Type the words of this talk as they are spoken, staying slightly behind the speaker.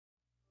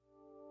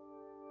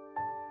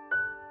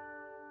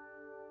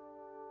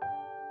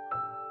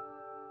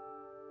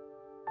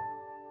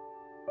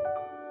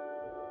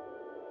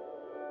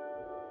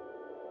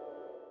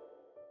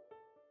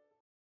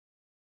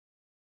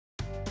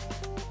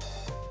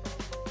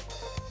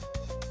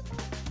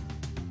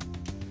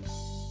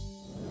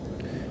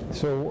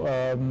So,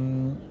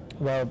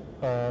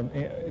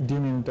 do you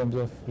mean in terms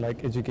of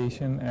like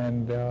education?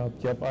 And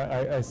yep,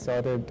 I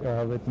started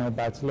with my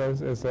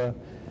bachelor's as a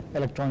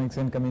electronics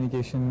and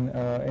communication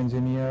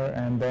engineer,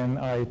 and then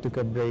I took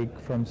a break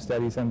from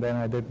studies, and then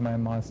I did my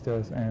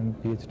master's and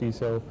PhD.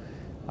 So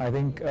I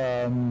think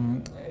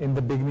in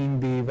the beginning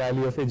the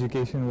value of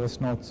education was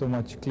not so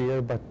much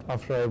clear, but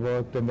after I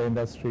worked in the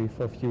industry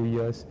for a few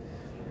years,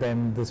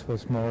 then this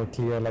was more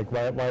clear, like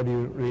why do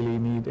you really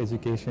need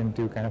education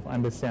to kind of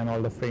understand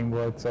all the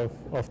frameworks of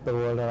the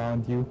world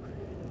around you.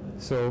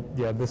 So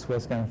yeah, this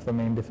was kind of the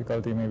main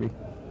difficulty maybe.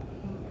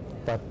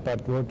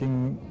 But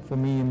working for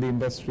me in the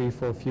industry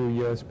for a few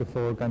years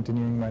before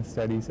continuing my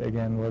studies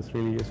again was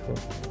really useful.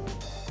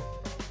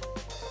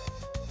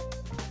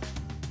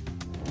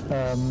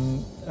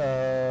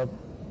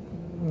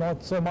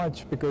 Not so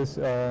much because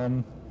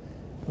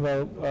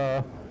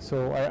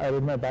so I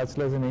did my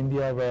bachelor's in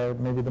India, where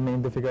maybe the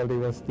main difficulty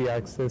was the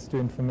access to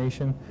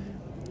information.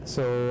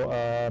 So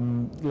a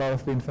lot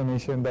of the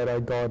information that I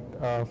got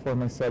for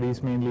my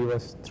studies mainly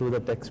was through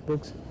the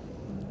textbooks.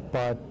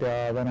 But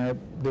when I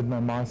did my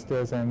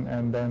master's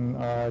and then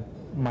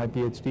my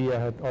PhD, I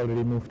had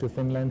already moved to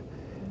Finland,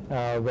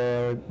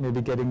 where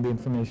maybe getting the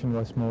information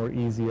was more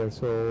easier.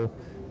 So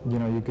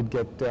you could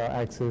get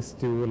access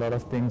to a lot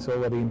of things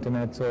over the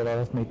internet, so a lot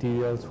of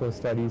materials for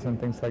studies and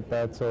things like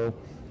that. So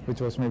which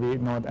was maybe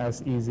not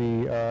as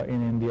easy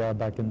in India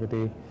back in the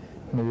day.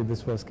 Maybe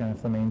this was kind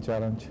of the main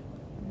challenge.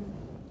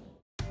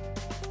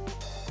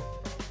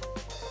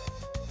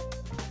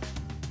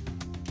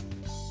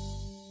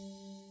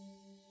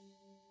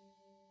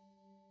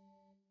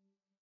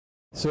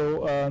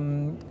 So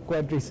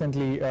quite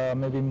recently,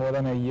 maybe more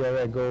than a year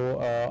ago,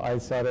 I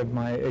started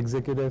my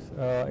executive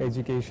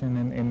education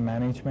in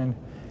management.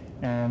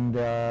 And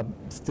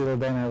still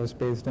then I was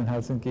based in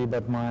Helsinki,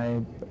 but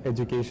my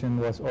education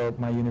was, or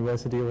my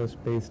university was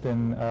based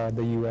in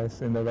the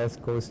US, in the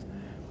West Coast.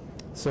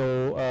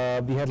 So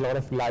we had a lot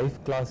of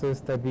live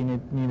classes that we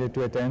needed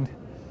to attend.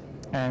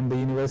 And the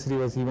university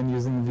was even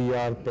using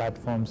VR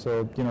platforms.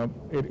 So,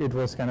 it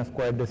was kind of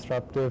quite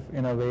disruptive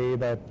in a way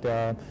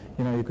that,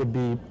 you could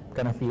be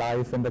kind of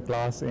live in the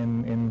class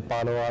in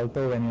Palo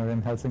Alto when you're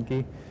in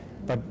Helsinki.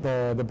 But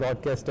the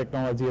broadcast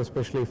technology,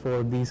 especially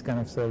for these kind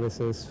of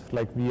services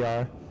like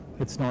VR,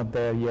 it's not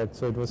there yet,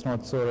 so it was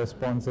not so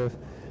responsive.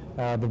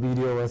 The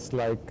video was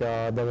like,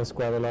 there was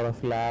quite a lot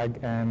of lag,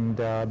 and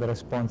the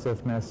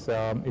responsiveness,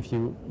 if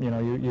you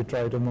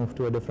try to move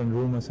to a different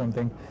room or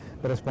something,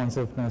 the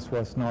responsiveness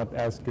was not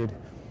as good.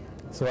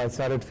 So I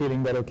started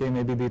feeling that, okay,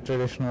 maybe the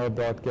traditional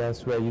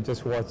broadcast where you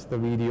just watch the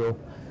video,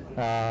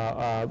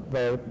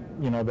 where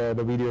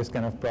the video is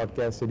kind of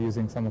broadcasted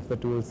using some of the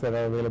tools that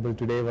are available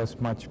today, was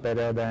much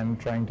better than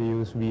trying to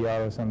use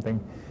VR or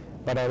something.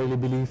 But I really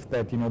believe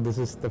that this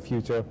is the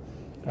future.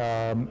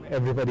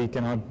 Everybody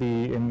cannot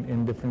be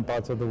in different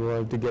parts of the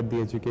world to get the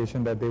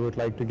education that they would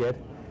like to get,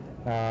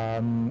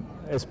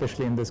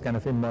 especially in this kind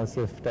of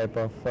immersive type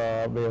of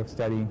way of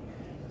studying.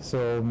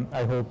 So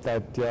I hope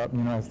that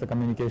as the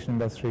communication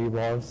industry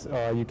evolves,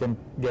 you can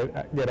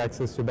get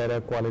access to better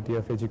quality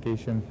of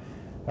education,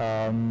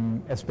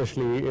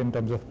 especially in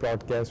terms of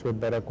broadcast with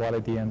better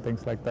quality and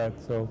things like that.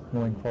 So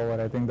moving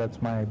forward, I think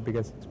that's my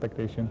biggest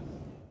expectation.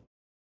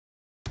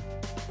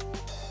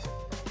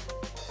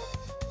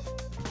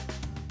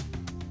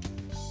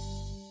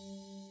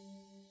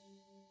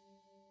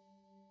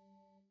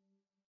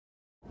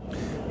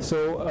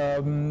 So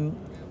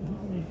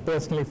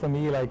personally for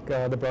me, like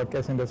the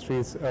broadcast industry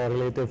is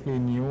relatively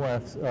new.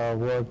 I've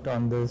worked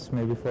on this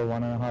maybe for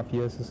 1.5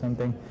 years or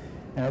something.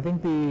 And I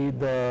think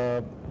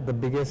the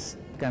biggest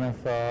kind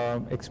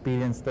of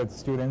experience that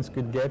students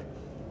could get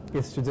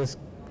is to just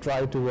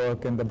try to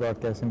work in the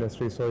broadcast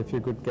industry. So if you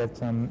could get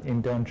some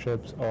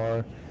internships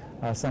or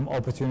some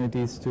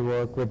opportunities to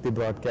work with the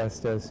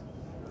broadcasters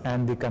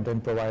and the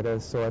content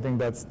providers. So I think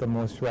that's the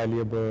most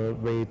valuable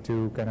way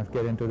to kind of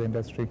get into the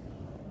industry.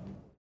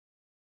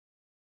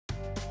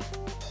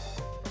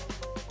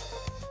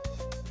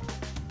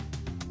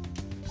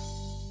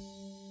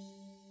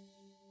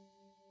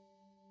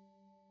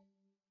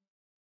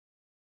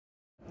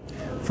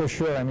 For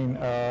sure. I mean,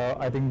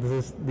 I think this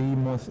is the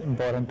most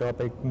important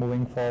topic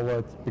moving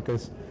forward,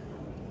 because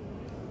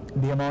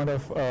the amount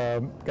of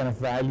kind of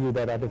value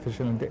that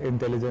artificial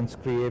intelligence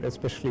create,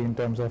 especially in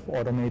terms of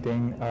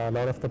automating a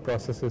lot of the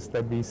processes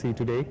that we see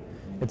today,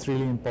 it's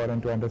really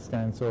important to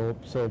understand. So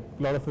a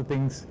lot of the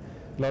things,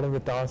 a lot of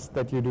the tasks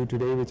that you do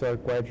today, which are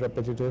quite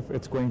repetitive,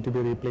 it's going to be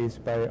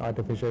replaced by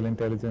artificial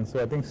intelligence.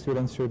 So I think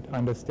students should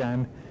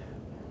understand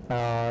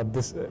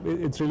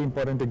it's really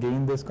important to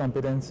gain this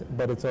competence,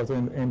 but it's also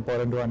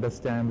important to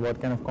understand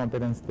what kind of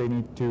competence they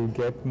need to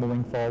get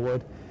moving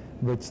forward,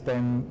 which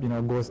then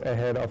goes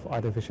ahead of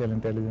artificial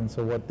intelligence.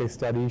 So what they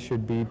study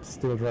should be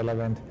still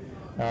relevant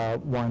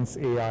once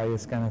AI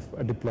is kind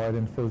of deployed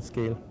in full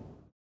scale.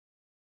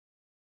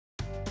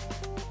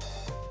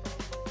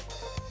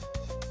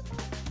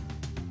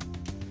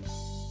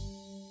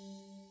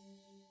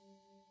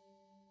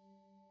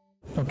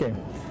 Okay,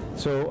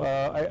 so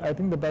I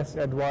think the best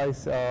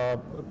advice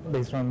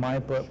based on my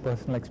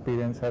personal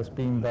experience has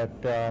been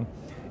that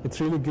it's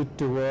really good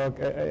to work,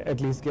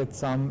 at least get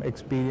some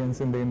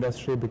experience in the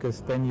industry, because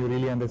then you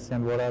really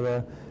understand what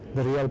are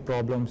the real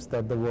problems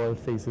that the world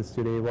faces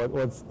today,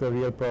 what's the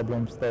real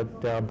problems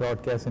that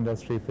broadcast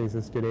industry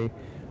faces today.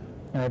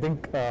 And I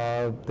think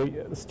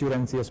the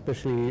students,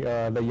 especially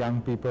the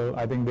young people,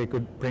 I think they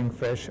could bring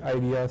fresh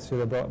ideas to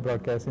the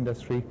broadcast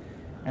industry,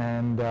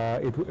 and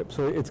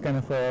so it's kind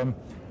of a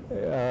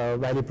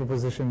value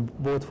proposition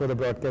both for the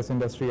broadcast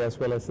industry as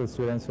well as the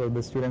students. So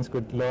the students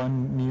could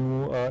learn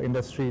new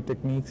industry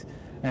techniques,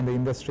 and the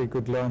industry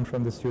could learn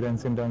from the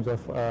students in terms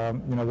of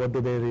what do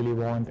they really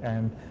want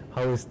and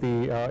how is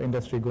the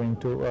industry going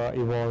to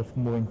evolve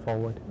moving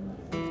forward.